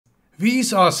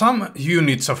These are some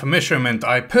units of measurement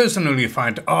I personally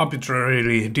find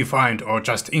arbitrarily defined or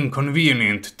just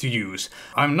inconvenient to use.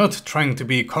 I'm not trying to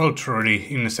be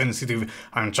culturally insensitive,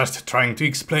 I'm just trying to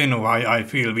explain why I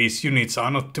feel these units are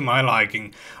not to my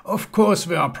liking. Of course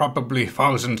there are probably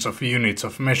thousands of units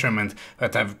of measurement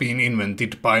that have been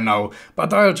invented by now,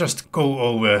 but I'll just go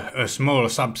over a small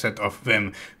subset of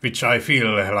them which I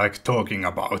feel like talking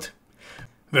about.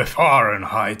 The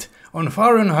Fahrenheit. On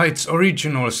Fahrenheit's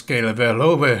original scale, the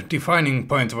lower defining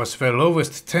point was the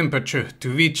lowest temperature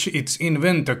to which its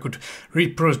inventor could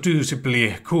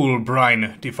reproducibly cool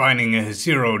brine, defining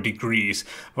 0 degrees,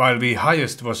 while the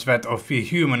highest was that of the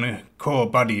human core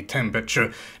body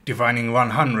temperature, defining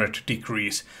 100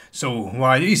 degrees. So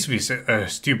why is this a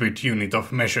stupid unit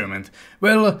of measurement?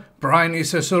 Well, brine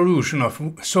is a solution of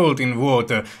salt in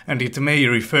water, and it may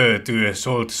refer to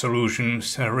salt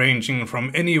solutions ranging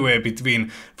from anywhere between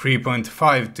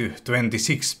 3.5 to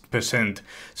 26%.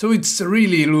 So it's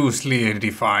really loosely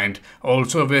defined.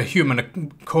 Also, the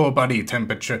human core body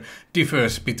temperature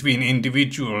differs between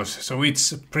individuals, so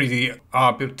it's pretty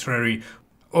arbitrary.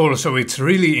 Also, it's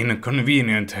really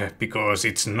inconvenient because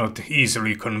it's not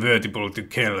easily convertible to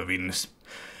kelvins.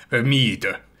 The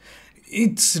meter.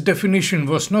 Its definition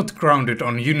was not grounded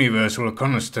on universal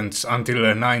constants until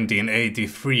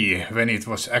 1983, when it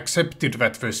was accepted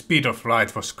that the speed of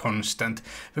light was constant.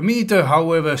 The meter,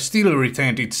 however, still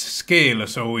retained its scale,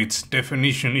 so its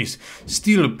definition is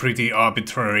still pretty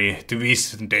arbitrary to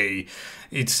this day.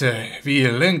 It's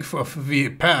the length of the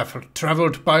path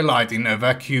traveled by light in a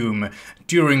vacuum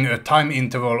during a time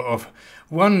interval of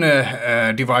 1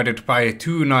 divided by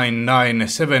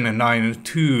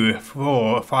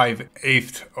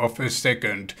 299799245 of a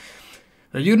second.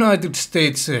 The United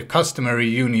States customary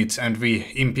units and the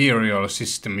imperial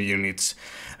system units.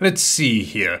 Let's see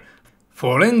here.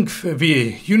 For length,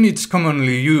 the units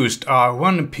commonly used are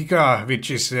 1 pica,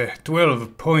 which is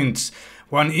 12 points,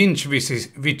 1 inch, which is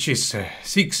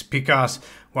 6 picas,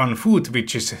 1 foot,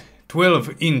 which is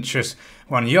 12 inches,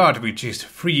 1 yard, which is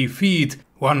 3 feet,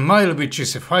 1 mile, which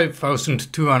is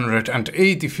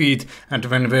 5,280 feet, and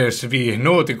then there's the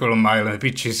nautical mile,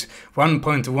 which is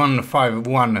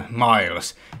 1.151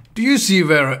 miles. Do you see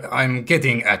where I'm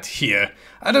getting at here?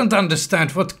 I don't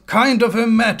understand what kind of a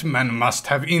madman must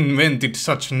have invented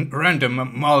such random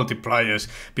multipliers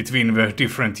between the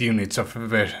different units of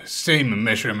the same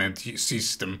measurement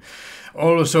system.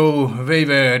 Also, they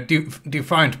were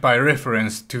defined by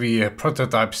reference to the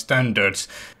prototype standards,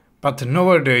 but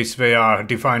nowadays they are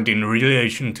defined in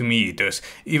relation to meters.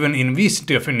 Even in this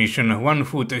definition, 1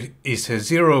 foot is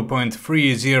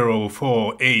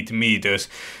 0.3048 meters,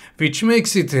 which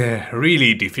makes it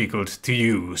really difficult to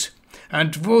use.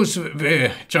 And those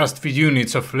were just the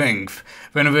units of length.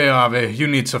 Then there are the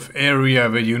units of area,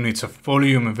 the units of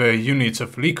volume, the units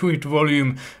of liquid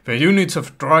volume, the units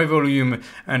of dry volume,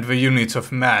 and the units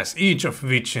of mass, each of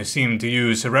which seem to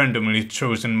use randomly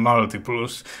chosen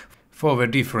multiples for the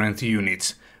different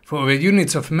units. For the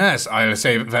units of mass, I'll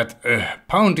say that a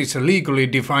pound is legally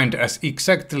defined as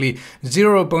exactly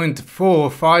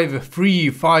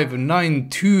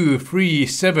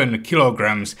 0.45359237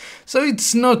 kilograms, so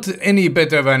it's not any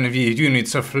better than the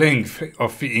units of length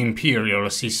of the imperial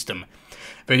system.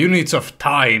 The units of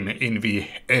time in the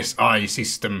SI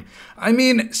system. I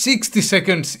mean, 60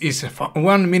 seconds is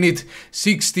 1 minute,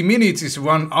 60 minutes is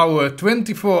 1 hour,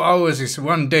 24 hours is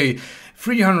 1 day,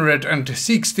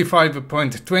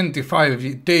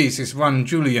 365.25 days is 1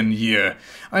 Julian year.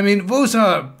 I mean, those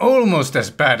are almost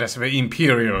as bad as the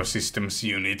imperial system's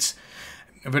units.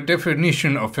 The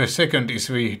definition of a second is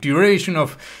the duration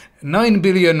of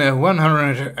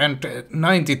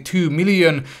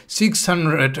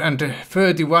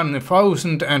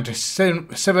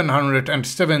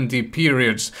 9,192,631,770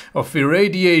 periods of the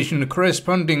radiation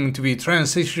corresponding to the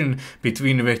transition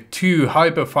between the 2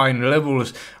 hyperfine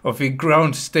levels of the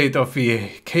ground state of the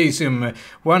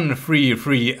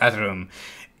caesium-133 atom.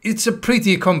 It's a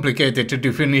pretty complicated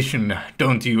definition,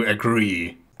 don't you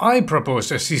agree? I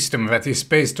propose a system that is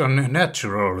based on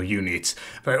natural units.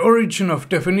 The origin of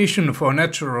definition for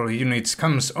natural units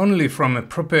comes only from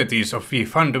properties of the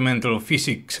fundamental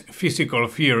physical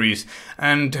theories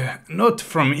and not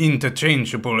from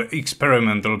interchangeable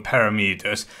experimental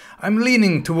parameters. I'm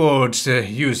leaning towards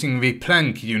using the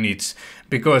Planck units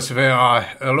because there are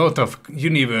a lot of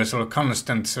universal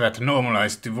constants that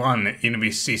normalize to 1 in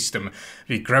this system.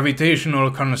 The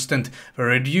gravitational constant, the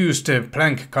reduced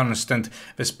Planck constant,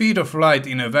 the speed of light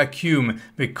in a vacuum,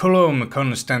 the Coulomb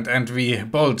constant and the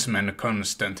Boltzmann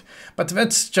constant. But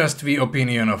that's just the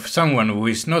opinion of someone who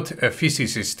is not a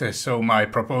physicist, so my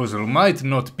proposal might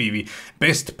not be the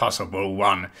best possible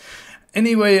one.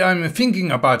 Anyway, I'm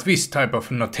thinking about this type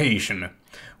of notation.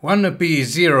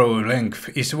 1p0 length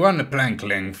is 1 Planck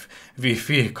length. With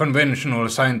the conventional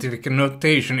scientific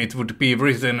notation it would be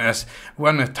written as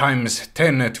 1 times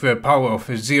 10 to the power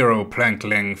of 0 Planck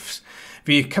lengths.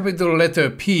 The capital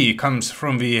letter P comes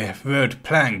from the word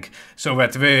Planck, so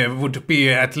that there would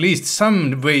be at least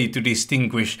some way to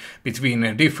distinguish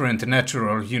between different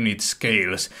natural unit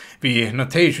scales. The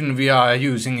notation we are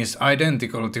using is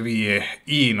identical to the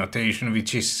E notation,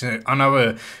 which is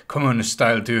another common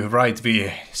style to write the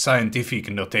scientific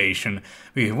notation.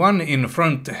 The 1 in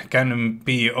front can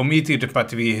be omitted, but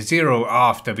the 0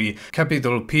 after the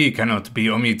capital P cannot be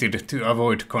omitted to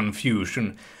avoid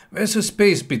confusion. There's a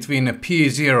space between a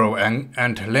P0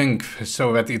 and length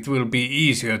so that it will be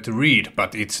easier to read,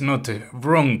 but it's not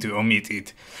wrong to omit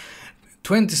it.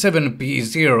 27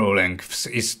 P0 lengths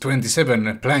is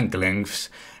 27 Planck lengths,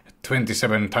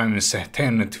 27 times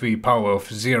 10 to the power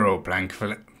of 0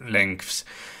 Planck lengths.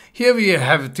 Here we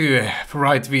have to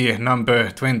write the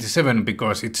number 27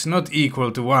 because it's not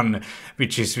equal to 1,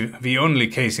 which is the only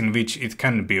case in which it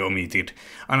can be omitted.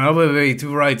 Another way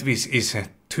to write this is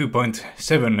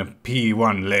 2.7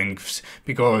 P1 lengths,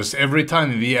 because every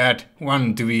time we add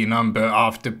 1 to the number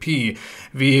after P,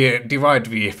 we divide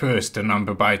the first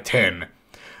number by 10.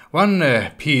 1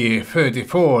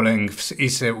 P34 lengths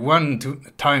is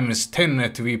 1 times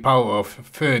 10 to the power of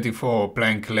 34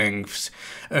 Planck lengths.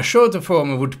 A shorter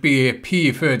form would be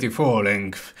P34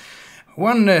 length.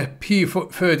 1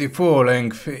 P34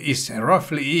 length is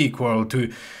roughly equal to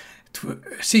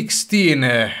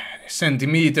 16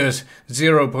 centimeters,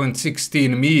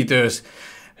 0.16 meters,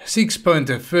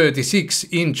 6.36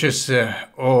 inches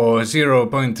or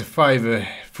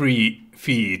 0.53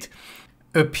 feet.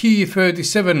 A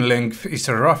P37 length is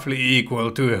roughly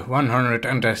equal to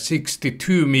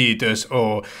 162 meters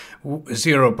or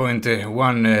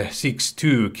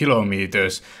 0.162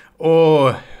 kilometers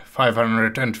or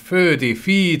 530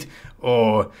 feet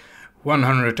or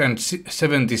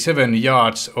 177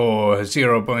 yards or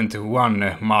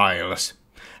 0.1 miles,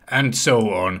 and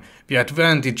so on. The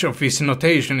advantage of this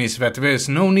notation is that there's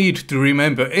no need to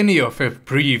remember any of the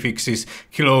prefixes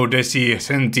kilo, deci,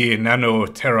 centi, nano,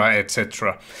 tera,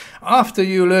 etc. After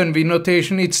you learn the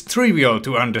notation, it's trivial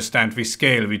to understand the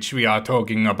scale which we are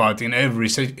talking about in every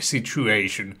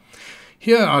situation.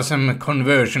 Here are some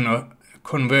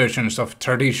conversions of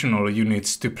traditional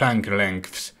units to Planck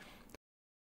lengths.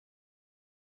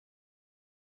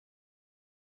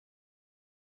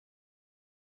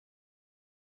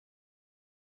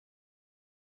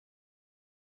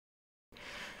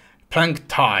 Planck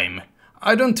time.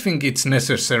 I don't think it's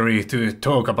necessary to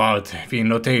talk about the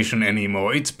notation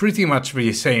anymore. It's pretty much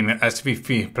the same as with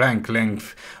the Planck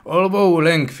length, although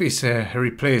length is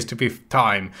replaced with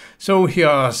time. So here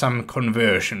are some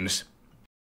conversions.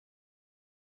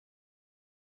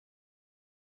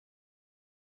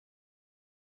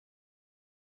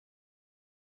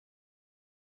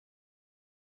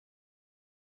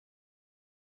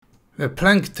 The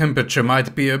Planck temperature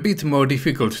might be a bit more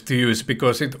difficult to use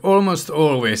because it almost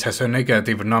always has a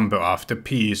negative number after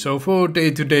P, so for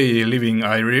day-to-day living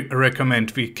I recommend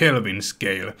the Kelvin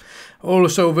scale.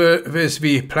 Also there's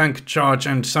the Planck charge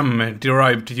and some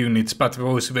derived units, but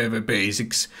those were the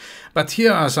basics. But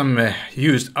here are some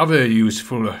other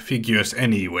useful figures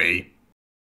anyway.